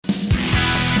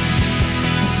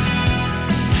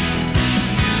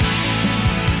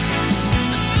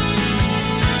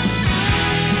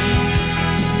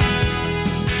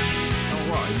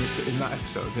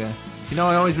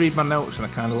I always read my notes and I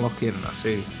kind of look in and I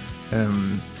see,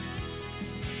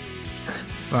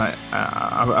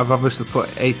 I've obviously put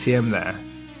ATM there,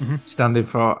 standing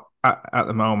for at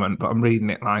the moment, but I'm reading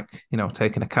it like,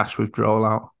 taking a cash withdrawal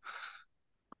out.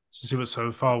 So see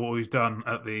so far what we've done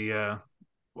at the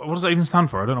what does that even stand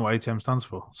for? I don't know what ATM stands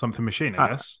for. Something machine, I Uh,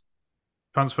 guess.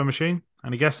 Transfer machine.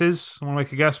 Any guesses? I want to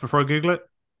make a guess before I Google it.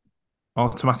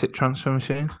 Automatic transfer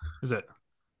machine. Is it?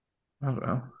 I don't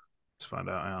know. Let's find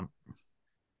out. Hang on.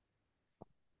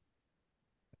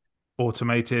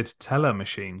 Automated teller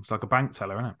machine. It's like a bank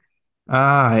teller, isn't it?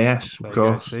 Ah, yes, of There you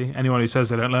go. course. See, anyone who says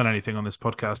they don't learn anything on this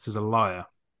podcast is a liar.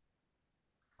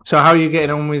 So how are you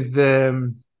getting on with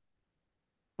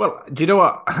well, do you know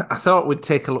what? I thought we'd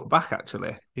take a look back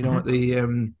actually.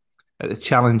 Mm-hmm. At the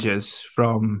challenges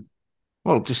from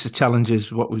just the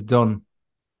challenges what we've done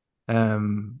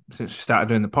since we started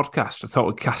doing the podcast. I thought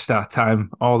we'd cast our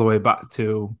time all the way back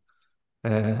to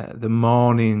the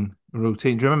morning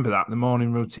routine. Do you remember that? The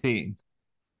morning routine.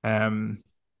 Um,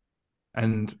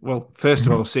 and well, first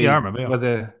of all, Yeah, I see remember.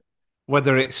 Yeah,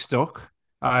 whether it stuck.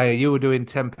 You were doing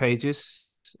 10 pages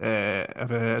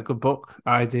of a good book.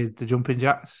 I did the jumping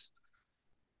jacks.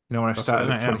 When I that's it, started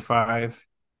isn't at it? Yeah. 25,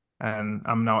 and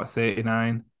I'm now at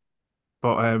 39.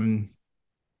 But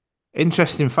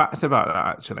interesting fact about that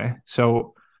actually.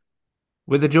 So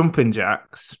with the jumping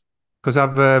jacks, because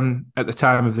I've at the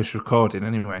time of this recording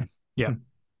anyway. Yeah.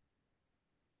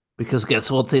 Because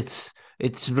guess what? It's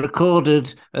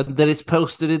recorded and then it's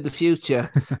posted in the future.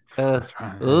 That's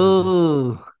right.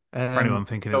 Oh, For anyone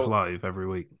thinking it's so live every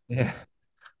week. yeah.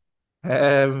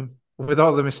 With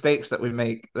all the mistakes that we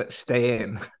make that stay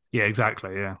in, Yeah,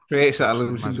 exactly. Yeah. creates that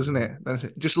Absolutely illusion, magic. doesn't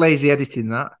it? Just lazy editing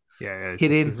that. Yeah, yeah. It's just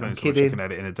Kidding, there's I'm only so much you can kidding.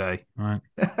 edit in a day, right?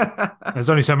 There's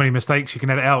only so many mistakes you can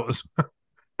edit out. Well,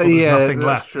 there's Yeah, nothing that's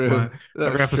left. true. Like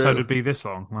every That's episode true. would be this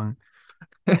long.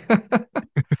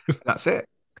 That's it.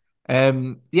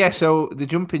 Yeah, so the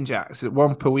jumping jacks at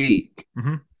one per week,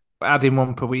 Hmm. adding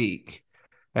one per week,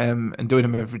 and doing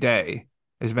them every day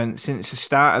has meant since I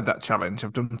started that challenge,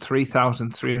 I've done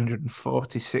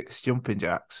 3,346 jumping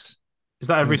jacks Is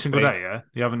that in every the single space. day? Yeah,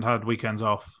 you haven't had weekends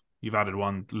off. You've added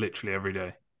one literally every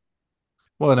day.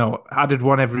 Well, no, added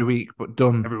one every week, but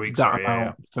done Every week. that Sorry. Yeah, yeah.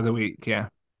 amount for the week. Yeah.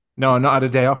 No, not had a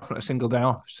day off, not a single day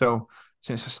off. So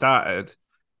since I started,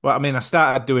 well, I mean, I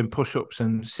started doing push-ups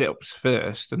and sit-ups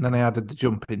first, and then I added the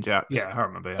jumping jacks. Yeah, I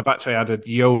remember. Yeah. I've actually added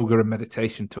yoga and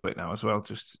meditation to it now as well,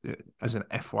 just as an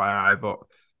FYI. But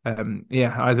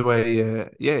yeah, either way,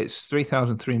 yeah, it's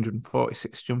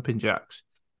 3,346 jumping jacks,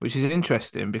 which is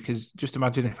interesting because just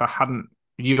imagine if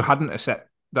you hadn't set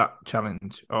that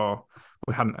challenge, or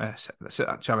we hadn't set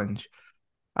that challenge,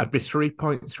 I'd be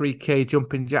 3.3K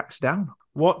jumping jacks down.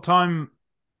 What time?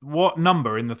 What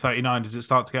number in the 39 does it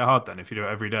start to get hard then if you do it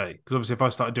every day? Because obviously, if I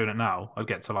started doing it now, I'd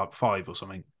get to like 5 or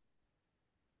something.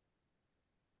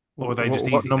 Or are they just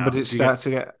What easy number now? did it Do you get? start to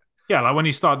get? Yeah, like when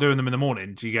you start doing them in the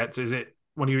morning, do you get? Is it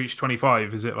when you reach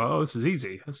 25? Is it like, oh, this is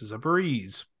easy. This is a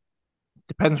breeze.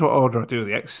 Depends what order I do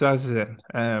the exercises in.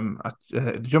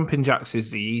 The jumping jacks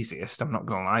is the easiest. I'm not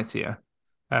going to lie to you.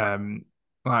 Um,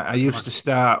 like I I can used to imagine.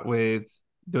 start with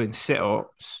doing sit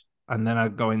ups, and then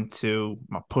I'd go into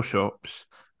my push ups,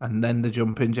 and then the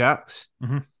jumping jacks.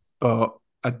 Hmm. But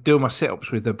I'd do my sit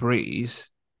ups with a breeze.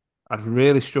 I'd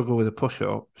really struggle with the push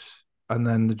ups, and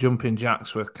then the jumping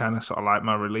jacks were kind of sort of like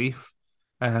my relief.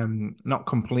 Not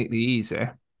completely easy,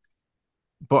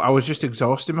 but I was just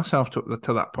exhausting myself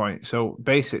to that point. So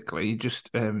basically, just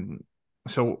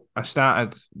so I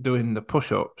started doing the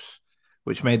push ups,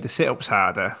 which made the sit ups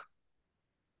harder,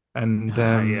 and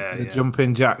Yeah, the yeah.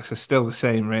 jumping jacks are still the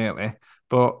same, really.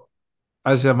 But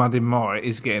as I'm adding more, it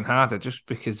is getting harder, just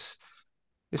because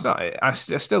it's not. I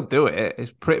still do it.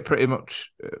 It's pretty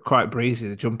much quite breezy.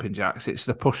 The jumping jacks. It's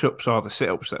the push ups or the sit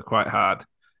ups that are quite hard.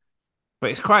 But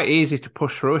it's quite easy to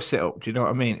push through a sit up. Do you know what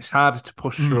I mean? It's harder to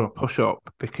push through Mm. a push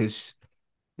up because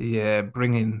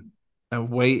bringing a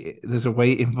weight. There's a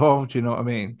weight involved. You know what I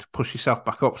mean? To push yourself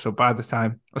back up. So by the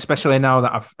time, especially now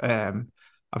that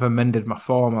I've amended my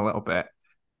form a little bit.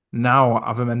 Now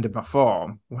I've amended my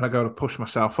form. When I go to push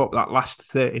myself up, that last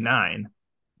 39,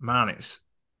 man, it's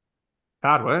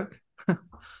hard work.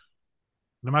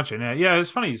 Imagine, yeah, yeah. It's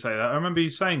funny you say that. I remember you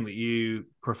saying that you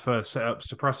prefer sit-ups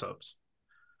to press-ups.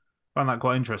 I found that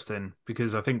quite interesting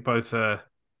because I think both are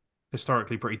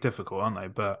historically pretty difficult, aren't they?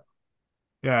 But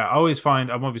yeah, I always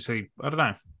find I'm obviously I don't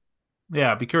know.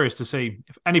 Yeah, I'd be curious to see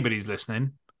if anybody's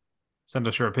listening. Send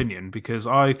us your opinion because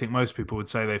I think most people would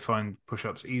say they find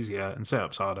push-ups easier and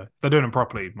sit-ups harder. If they're doing them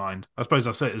properly, mind. I suppose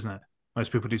that's it, isn't it?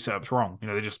 Most people do sit-ups wrong.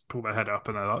 They just pull their head up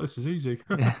and they're like, "This is easy."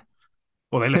 Yeah.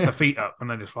 or they lift their feet up and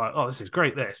they're just like, oh, this is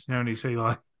great. This, and you see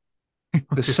like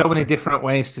There's just so many different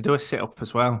ways to do a sit up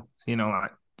as well.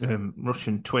 Like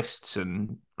Russian twists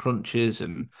and crunches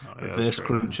and oh yeah, that's reverse true.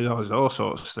 crunches, all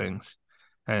sorts of things.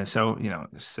 So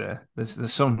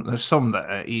there's some that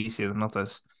are easier than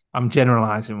others. I'm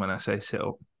generalizing when I say sit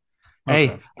up. Okay.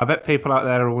 Hey, I bet people out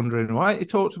there are wondering why you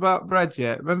talked about bread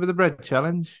yet. Remember the bread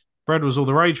challenge? Bread was all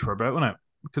the rage for a bit, wasn't it?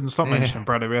 Couldn't stop mentioning Yeah,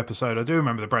 bread every episode. I do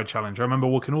remember the bread challenge. I remember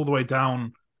walking all the way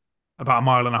down about a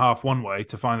mile and a half one way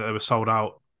to find that they were sold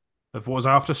out of what was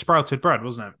after sprouted bread,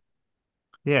 wasn't it?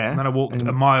 And yeah, then I walked a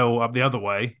and mile up the other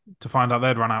way to find out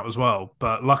they'd run out as well.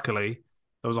 But luckily,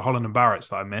 there was a Holland and Barrett's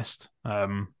that I missed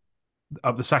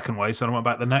up the second way, so I went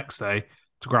back the next day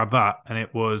to grab that, and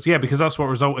it was because that's what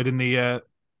resulted in the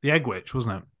egg witch,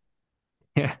 wasn't it?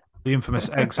 yeah, The infamous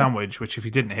egg sandwich, which if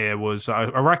you didn't hear was I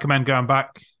recommend going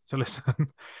back to listen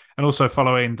and also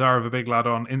following Diary of a Big Lad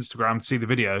on Instagram to see the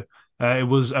video. It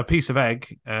was a piece of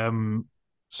egg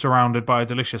surrounded by a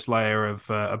delicious layer of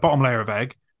a bottom layer of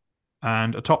egg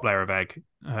and a top layer of egg.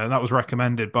 That was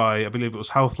recommended by, I believe it was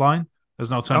Healthline, as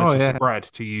an oh alternative to yeah. bread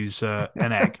to use an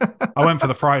egg. I went for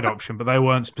the fried option, but they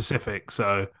weren't specific.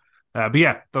 So, but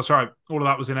yeah, that's right. All of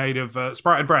that was in aid of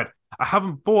sprouted bread. I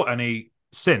haven't bought any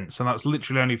since, and that's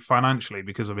literally only financially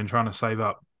because I've been trying to save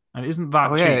up. And it isn't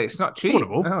that Oh yeah, cheap. it's not cheap.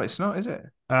 Affordable. No, it's not, is it?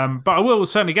 But I will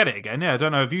certainly get it again. Yeah, I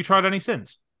don't know. Have you tried any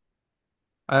since?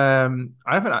 I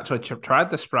haven't actually tried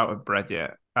the sprouted bread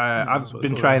yet. Yeah, that's I've what I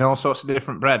been thought. trying all sorts of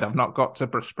different bread. I've not got to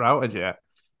sprouted yet,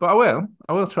 but I will.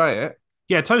 I will try it.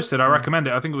 Yeah, toasted. I Mm. recommend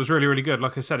it. I think it was really, really good.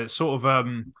 Like I said, it's sort of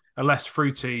a less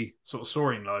fruity sort of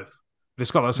saurian loaf, but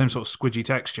it's got that same Mm. sort of squidgy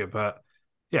texture. But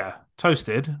yeah,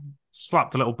 toasted,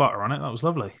 slapped a little butter on it. That was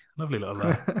lovely, lovely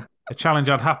little a challenge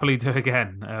I'd happily do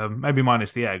again. Maybe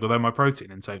minus the egg, although my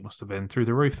protein intake must have been through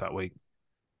the roof that week.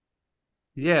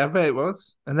 Yeah, I bet it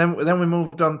was. And then we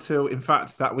moved on to, in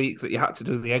fact, that week that you had to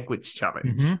do the egg which Mm-hmm.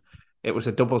 challenge. It was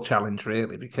a double challenge,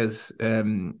 really, because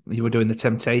you were doing the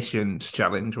Temptations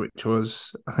challenge, which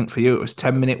was, I think for you, it was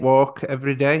 10-minute walk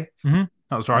every day. Mm-hmm.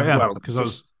 That was right. Yeah, Well, because I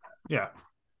just was yeah.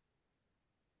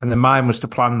 and then mine was to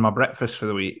plan my breakfast for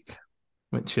the week,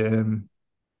 which I'm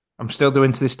still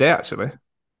doing to this day, actually.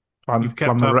 You've Plan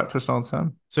kept my up. breakfast all the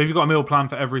time. So you've got a meal plan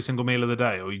for every single meal of the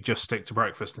day, or you just stick to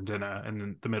breakfast and dinner, and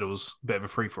then the middle's a bit of a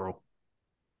free for all.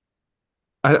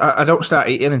 I don't start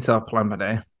eating until I plan my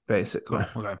day, basically.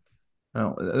 Cool. Okay.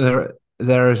 No,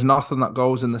 there is nothing that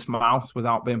goes in this mouth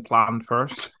without being planned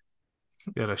first.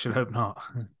 Good. I should hope not.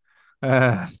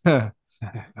 Uh, I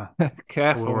will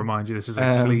careful. remind you this is a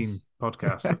Um, clean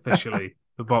podcast. Officially,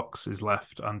 the box is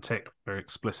left unticked for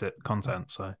explicit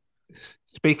content. So,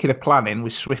 Speaking of planning, we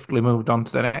swiftly moved on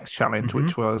to the next challenge, mm-hmm.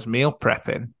 which was meal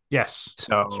prepping. Yes,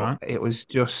 that's So right. it was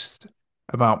just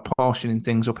about portioning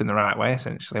things up in the right way,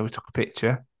 essentially. We took a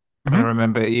picture, and I Mm-hmm.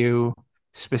 remember you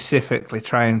specifically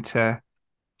trying to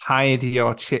hide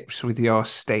your chips with your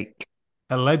steak.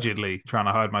 Allegedly trying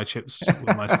to hide my chips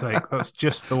with my steak. That's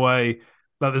just the way.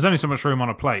 Like, there's only so much room on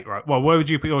a plate, right? Well, where would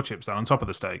you put your chips down on top of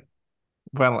the steak?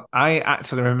 Well, I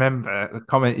actually remember the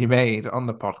comment you made on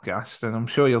the podcast, and I'm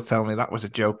sure you'll tell me that was a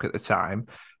joke at the time.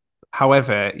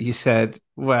 However, you said,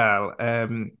 well,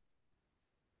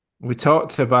 we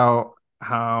talked about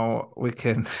how we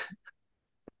can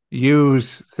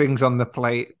use things on the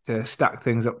plate to stack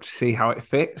things up to see how it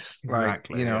fits, like,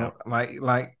 Exactly. Yeah.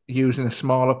 like using a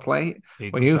smaller plate.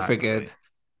 Well, you figured Exactly.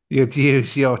 you'd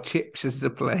use your chips as the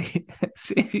plate,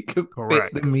 see if you could fit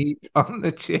the Correct. meat on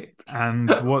the chips. And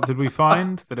what did we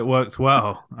find? That it worked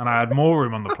well, and I had more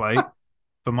room on the plate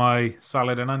for my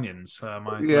salad and onions,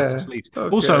 my lettuce Yeah. leaves.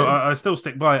 Also, Okay. I still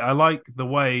stick by. I like the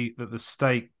way that the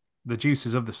steak, the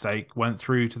juices of the steak, went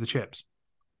through to the chips.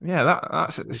 Yeah, that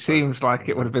Also, seems like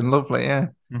it would have great. been lovely. Yeah.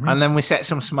 Mm-hmm. And then we set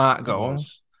some smart It was.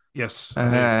 goals. Yes, I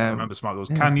do. I Um, remember smart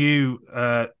goals. yeah. Can you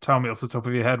tell me off the top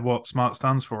of your head what smart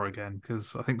stands for again?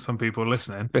 Because I think some people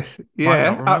listening might not Yeah,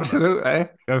 remember. absolutely.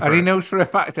 Go And for he it. knows for a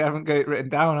fact I haven't got it written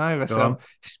down either. Go on. So Yeah.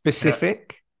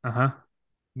 specific, Uh-huh.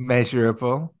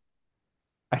 measurable,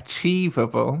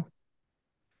 achievable,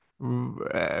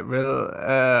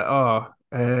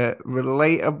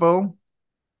 relatable,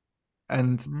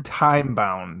 and Mhm. time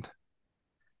bound.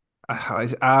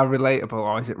 Is R relatable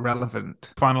or is it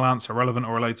relevant? Final answer, relevant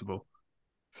or relatable?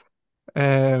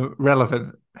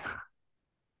 Relevant.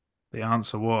 The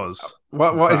answer was, in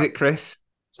What is it, fact, Chris?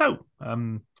 so,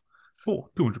 for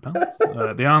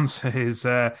 £200. The answer is,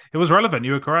 it was relevant.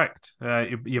 You were correct.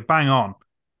 You're bang on.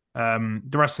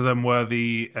 The rest of them were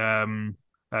the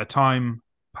time,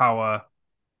 power,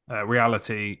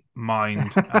 reality,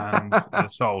 mind, and the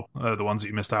soul. The ones that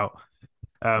you missed out.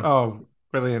 Um, Oh.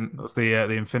 Brilliant. That's the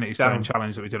Infinity Stone Down.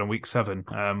 challenge that we did on week 7.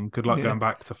 Good luck Yeah. going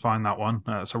back to find that one.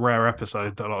 It's a rare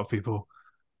episode that a lot of people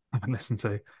haven't listened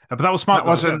to. But that was smart, That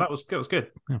guys. Yeah, wasn't that was good.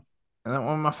 Yeah. that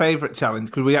one my favourite challenge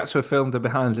because we actually filmed the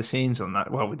behind the scenes on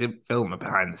that. Well, we didn't film the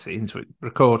behind the scenes, we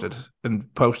recorded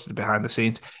and posted the behind the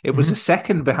scenes. It was the Hmm.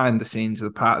 second behind the scenes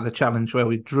of the part of the challenge where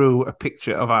we drew a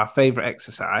picture of our favourite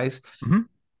exercise, Hmm.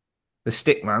 the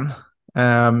stickman.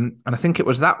 And I think it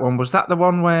was that one. Was that the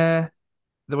one where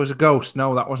there was a ghost?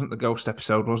 No, that wasn't the ghost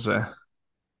episode, was there?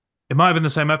 It might have been the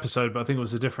same episode, but I think it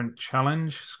was a different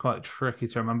challenge. It's quite tricky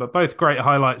to remember. Both great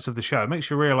highlights of the show. It makes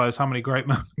you realize how many great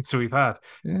moments we've had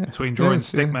Yeah. between drawing the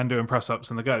Yes, yeah. stickmen doing press ups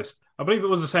and the ghost. I believe it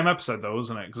was the same episode though,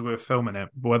 wasn't it? Because we were filming it.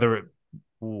 Whether it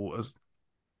was,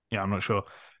 yeah, I'm not sure.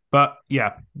 But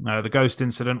yeah, the ghost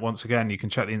incident. Once again, you can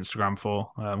check the Instagram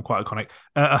for quite iconic.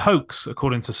 A hoax,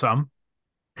 according to some.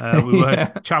 We were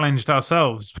Yeah. challenged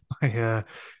ourselves by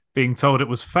being told it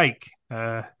was fake.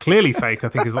 Clearly fake, I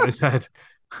think is what they said.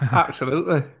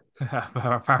 Absolutely.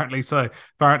 Apparently so.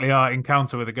 Apparently, our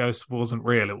encounter with a ghost wasn't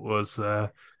real. It was no,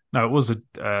 it was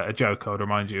a joke. I would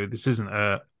remind you, this isn't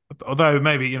a. Although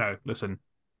maybe listen,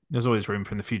 there's always room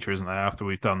for in the future, isn't there? After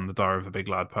we've done the Diary of a Big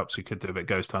Lad, perhaps we could do a bit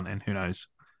ghost hunting. Who knows?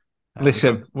 We don't.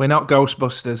 Listen, we're not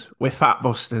Ghostbusters. We're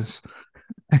Fatbusters.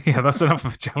 Yeah, that's enough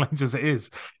of a challenge as it is.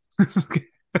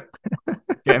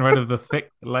 Getting rid of the thick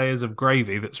layers of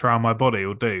gravy that surround my body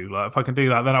will do. Like if I can do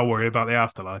that, then I'll worry about the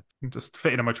afterlife. Just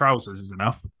fitting in my trousers is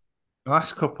enough. The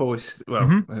last couple is, well,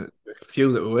 Hmm. a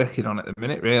few that we're working on at the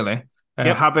minute, really.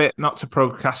 Yep. Habit not to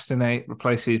procrastinate,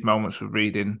 replace these moments with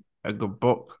reading a good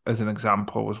book, as an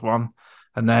example, was one.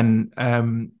 And then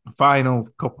final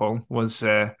couple was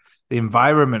the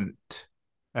environment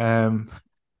um,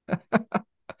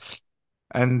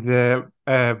 and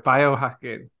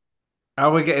biohacking. How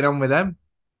are we getting on with them?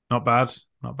 Not bad.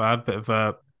 Not bad. Bit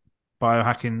of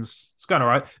biohacking's it's going all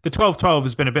right. The 12-12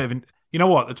 has been a bit of an you know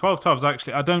what? The 12-12 is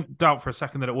actually I don't doubt for a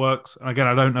second that it works. And again,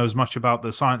 I don't know as much about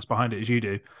the science behind it as you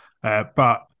do.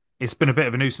 But it's been a bit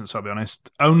of a nuisance, I'll be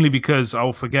honest. Only because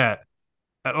I'll forget.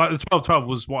 Like the 12-12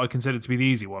 was what I considered to be the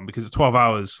easy one because it's 12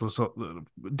 hours.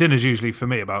 Dinner's usually for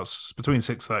me about between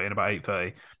 6:30 and about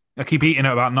 8:30. I keep eating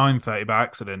at about 9:30 by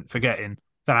accident, forgetting.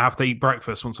 Then I have to eat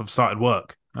breakfast once I've started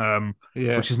work,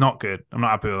 Yeah. which is not good. I'm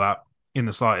not happy with that in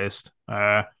the slightest.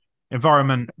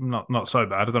 Environment, not so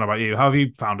bad. I don't know about you. How have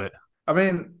you found it? I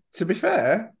mean, to be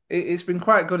fair, it's been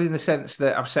quite good in the sense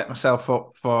that I've set myself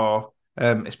up for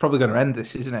it's probably going to end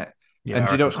this, isn't it? Yeah, And I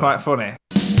do you know reckon what's so. quite funny?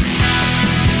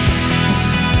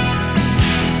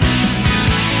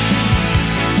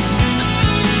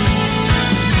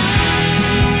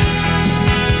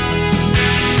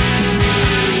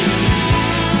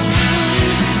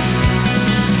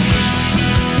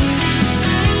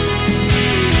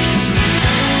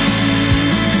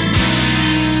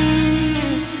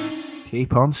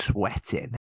 Keep on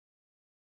sweating.